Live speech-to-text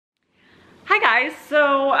guys,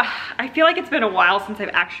 so I feel like it's been a while since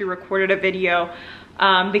I've actually recorded a video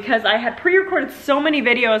because I had pre-recorded so many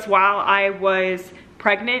videos while I was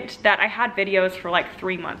pregnant that I had videos for like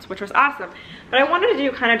 3 months, which was awesome. But I wanted to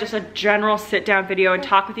do kind of just a general sit down video and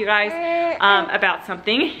talk with you guys about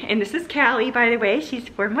something. And this is Callie, by the way, she's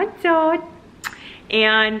 4 months old.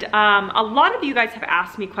 And a lot of you guys have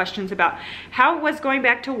asked me questions about how it was going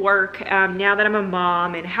back to work now that I'm a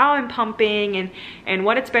mom, and how I'm pumping, and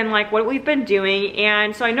what it's been like, what we've been doing.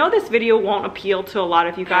 And so I know this video won't appeal to a lot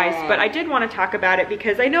of you guys, but I did want to talk about it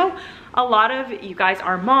because I know a lot of you guys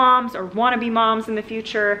are moms or want to be moms in the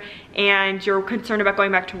future, and you're concerned about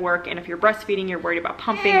going back to work, and if you're breastfeeding, you're worried about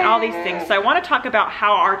pumping and all these things. So I want to talk about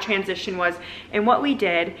how our transition was and what we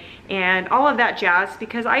did and all of that jazz,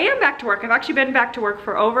 because I am back to work. I've actually been back to work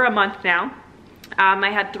for over a month now. I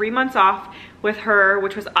had 3 months off with her,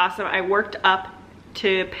 which was awesome. I worked up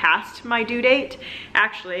to past my due date.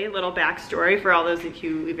 Actually, a little backstory for all those of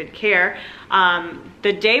you who even care.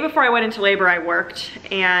 The day before I went into labor, I worked,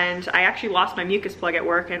 and I actually lost my mucus plug at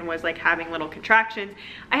work and was like having little contractions.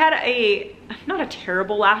 I had not a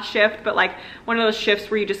terrible last shift, but like one of those shifts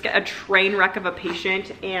where you just get a train wreck of a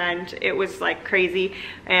patient, and it was like crazy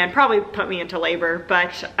and probably put me into labor.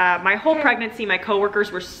 But my whole pregnancy, my coworkers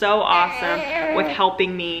were so awesome with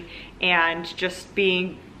helping me and just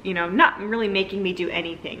being, you know, not really making me do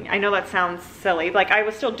anything. I know that sounds silly, like I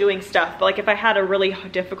was still doing stuff, but like if I had a really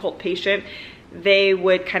difficult patient, they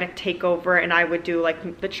would kind of take over and I would do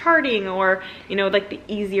like the charting, or, you know, like the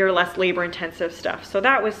easier, less labor intensive stuff. So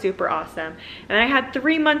that was super awesome. And I had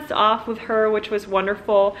 3 months off with her, which was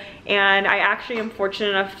wonderful. And I actually am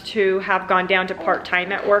fortunate enough to have gone down to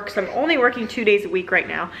part-time at work. So I'm only working 2 days a week right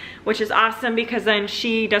now, which is awesome because then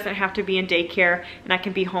she doesn't have to be in daycare and I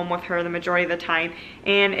can be home with her the majority of the time.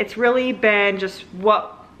 And it's really been just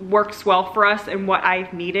what works well for us and what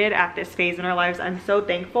I've needed at this phase in our lives. I'm so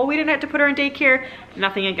thankful we didn't have to put her in daycare.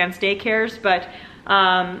 Nothing against daycares, but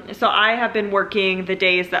so I have been working the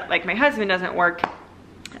days that like my husband doesn't work,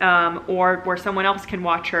 or where someone else can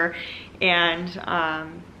watch her. And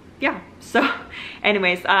yeah, so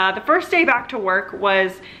anyways, the first day back to work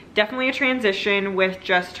was definitely a transition with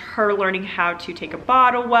just her learning how to take a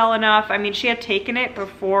bottle well enough. I mean, she had taken it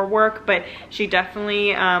before work, but she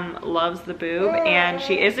definitely loves the boob, and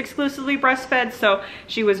she is exclusively breastfed, so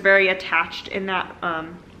she was very attached in that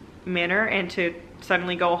manner. And to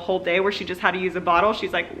suddenly go a whole day where she just had to use a bottle,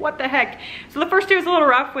 she's like, what the heck? So the first day was a little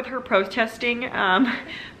rough with her protesting,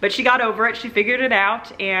 but she got over it, she figured it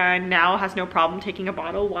out, and now has no problem taking a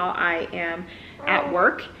bottle while I am at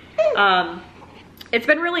work. It's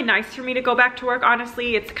been really nice for me to go back to work,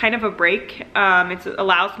 honestly. It's kind of a break. It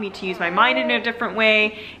allows me to use my mind in a different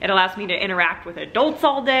way. It allows me to interact with adults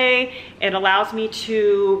all day. It allows me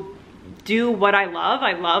to do what I love.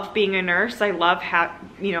 I love being a nurse. I love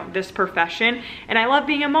this profession, and I love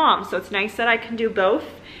being a mom. So it's nice that I can do both.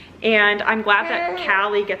 And I'm glad that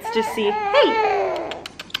Callie gets to see, hey,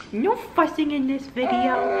 no fussing in this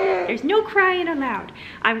video. There's no crying allowed.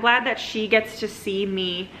 I'm glad that she gets to see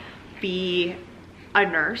me be a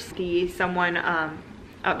nurse, be someone,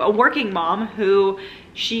 a working mom who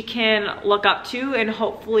she can look up to and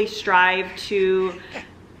hopefully strive to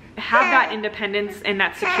have that independence and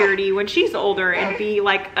that security when she's older and be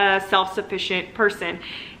like a self-sufficient person.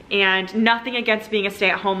 And nothing against being a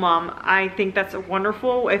stay-at-home mom. I think that's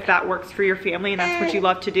wonderful if that works for your family and that's what you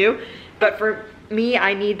love to do. But for me,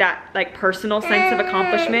 I need that like personal sense of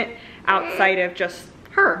accomplishment outside of just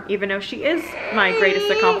her, even though she is my greatest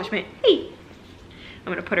accomplishment. Hey,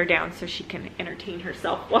 I'm gonna put her down so she can entertain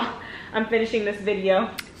herself while I'm finishing this video.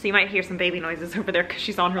 So you might hear some baby noises over there because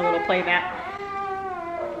she's on her little play mat.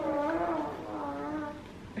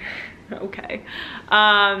 Okay.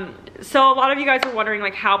 So a lot of you guys are wondering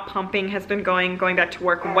like how pumping has been going back to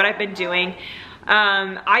work and what I've been doing.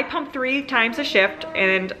 I pump 3 times a shift,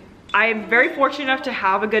 and I am very fortunate enough to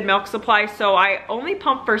have a good milk supply, so I only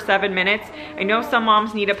pump for 7 minutes. I know some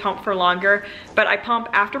moms need to pump for longer, but I pump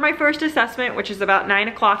after my first assessment, which is about 9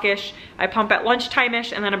 o'clock-ish. I pump at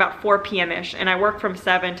lunchtime-ish and then about 4 p.m.-ish, and I work from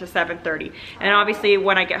 7 to 7:30. And obviously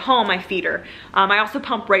when I get home, I feed her. I also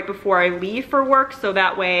pump right before I leave for work, so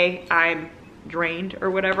that way I'm drained or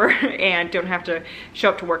whatever and don't have to show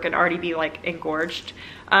up to work and already be like engorged.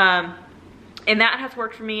 And that has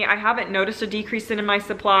worked for me. I haven't noticed a decrease in my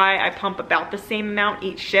supply. I pump about the same amount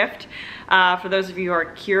each shift. For those of you who are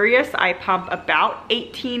curious, I pump about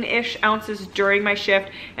 18-ish ounces during my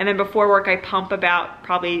shift. And then before work, I pump about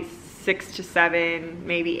probably 6 to 7,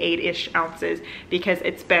 maybe 8-ish ounces, because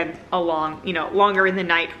it's been a long, longer in the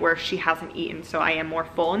night where she hasn't eaten. So I am more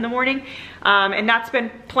full in the morning. And that's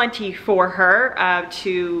been plenty for her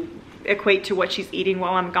to equate to what she's eating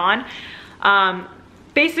while I'm gone.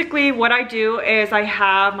 Basically what I do is I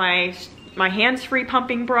have my hands-free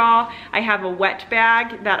pumping bra. I have a wet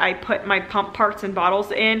bag that I put my pump parts and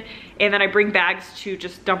bottles in, and then I bring bags to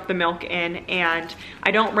just dump the milk in, and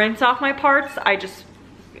I don't rinse off my parts. I just,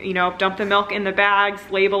 you know, dump the milk in the bags,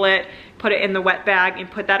 label it, put it in the wet bag, and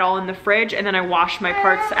put that all in the fridge, and then I wash my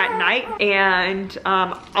parts at night. And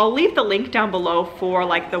I'll leave the link down below for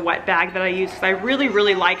like the wet bag that I use, because I really,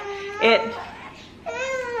 really like it.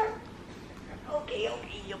 Okay,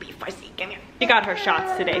 you'll be fussy, come here. She got her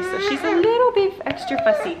shots today, so she's a little bit extra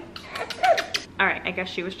fussy. All right, I guess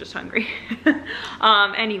she was just hungry.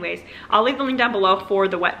 Anyways, I'll leave the link down below for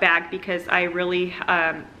the wet bag, because I really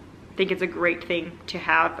think it's a great thing to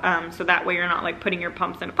have. So that way you're not like putting your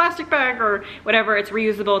pumps in a plastic bag or whatever. It's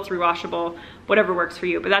reusable, it's rewashable, whatever works for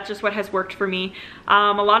you. But that's just what has worked for me.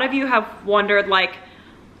 A lot of you have wondered, like,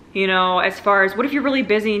 you know, as far as what if you're really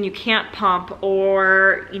busy and you can't pump,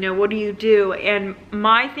 or, you know, what do you do? And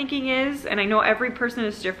my thinking is, and I know every person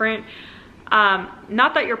is different,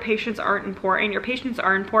 not that your patients aren't important. Your patients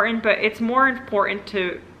are important, but it's more important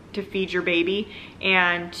to feed your baby.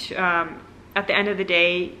 And at the end of the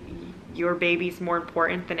day, your baby's more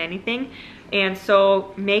important than anything. And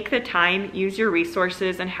so make the time, use your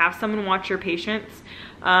resources, and have someone watch your patients.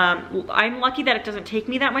 I'm lucky that it doesn't take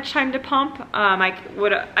me that much time to pump.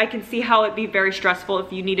 I can see how it'd be very stressful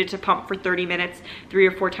if you needed to pump for 30 minutes, 3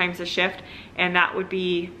 or 4 times a shift, and that would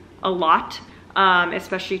be a lot,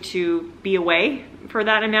 especially to be away for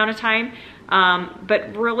that amount of time.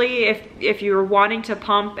 But really, if you're wanting to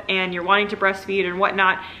pump and you're wanting to breastfeed and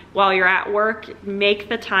whatnot while you're at work, make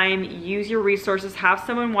the time, use your resources, have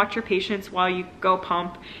someone watch your patients while you go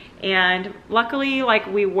pump. And luckily, like,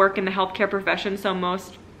 we work in the healthcare profession, so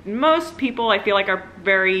most people, I feel like, are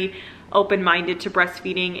very open-minded to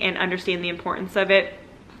breastfeeding and understand the importance of it,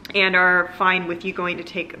 and are fine with you going to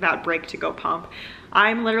take that break to go pump.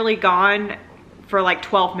 I'm literally gone for like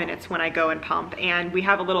 12 minutes when I go and pump, and we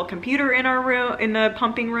have a little computer in our room, in the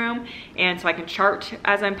pumping room, and so I can chart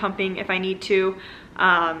as I'm pumping if I need to.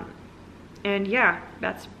 And yeah,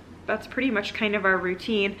 that's pretty much kind of our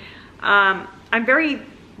routine. I'm very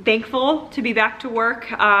thankful to be back to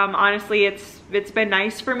work. Honestly, it's been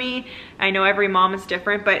nice for me. I know every mom is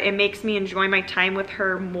different, but it makes me enjoy my time with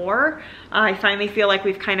her more. I finally feel like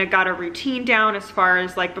we've kind of got a routine down, as far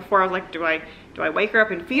as, like, before I was like, do I wake her up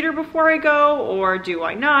and feed her before I go, or do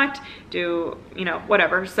I not? You know,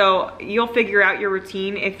 whatever. So you'll figure out your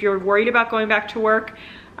routine. If you're worried about going back to work,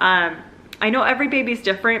 I know every baby's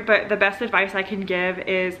different, but the best advice I can give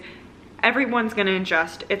is everyone's gonna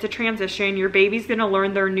adjust. It's a transition. Your baby's gonna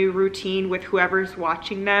learn their new routine with whoever's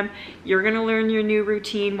watching them. You're gonna learn your new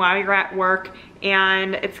routine while you're at work,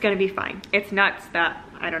 and it's gonna be fine. It's nuts that,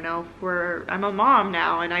 I don't know, I'm a mom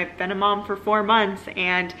now, and I've been a mom for 4 months,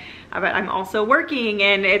 but I'm also working,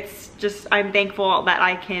 and it's just, I'm thankful that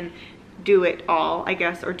I can do it all, I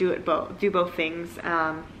guess, or do both things,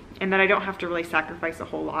 and that I don't have to really sacrifice a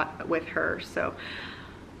whole lot with her. So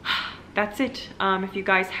that's it. If you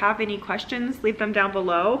guys have any questions, leave them down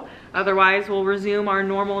below. Otherwise, we'll resume our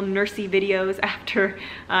normal nursey videos after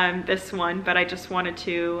this one, but I just wanted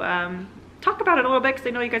to talk about it a little bit because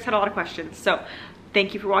I know you guys had a lot of questions. So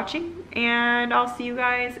thank you for watching, and I'll see you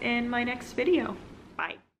guys in my next video. Bye.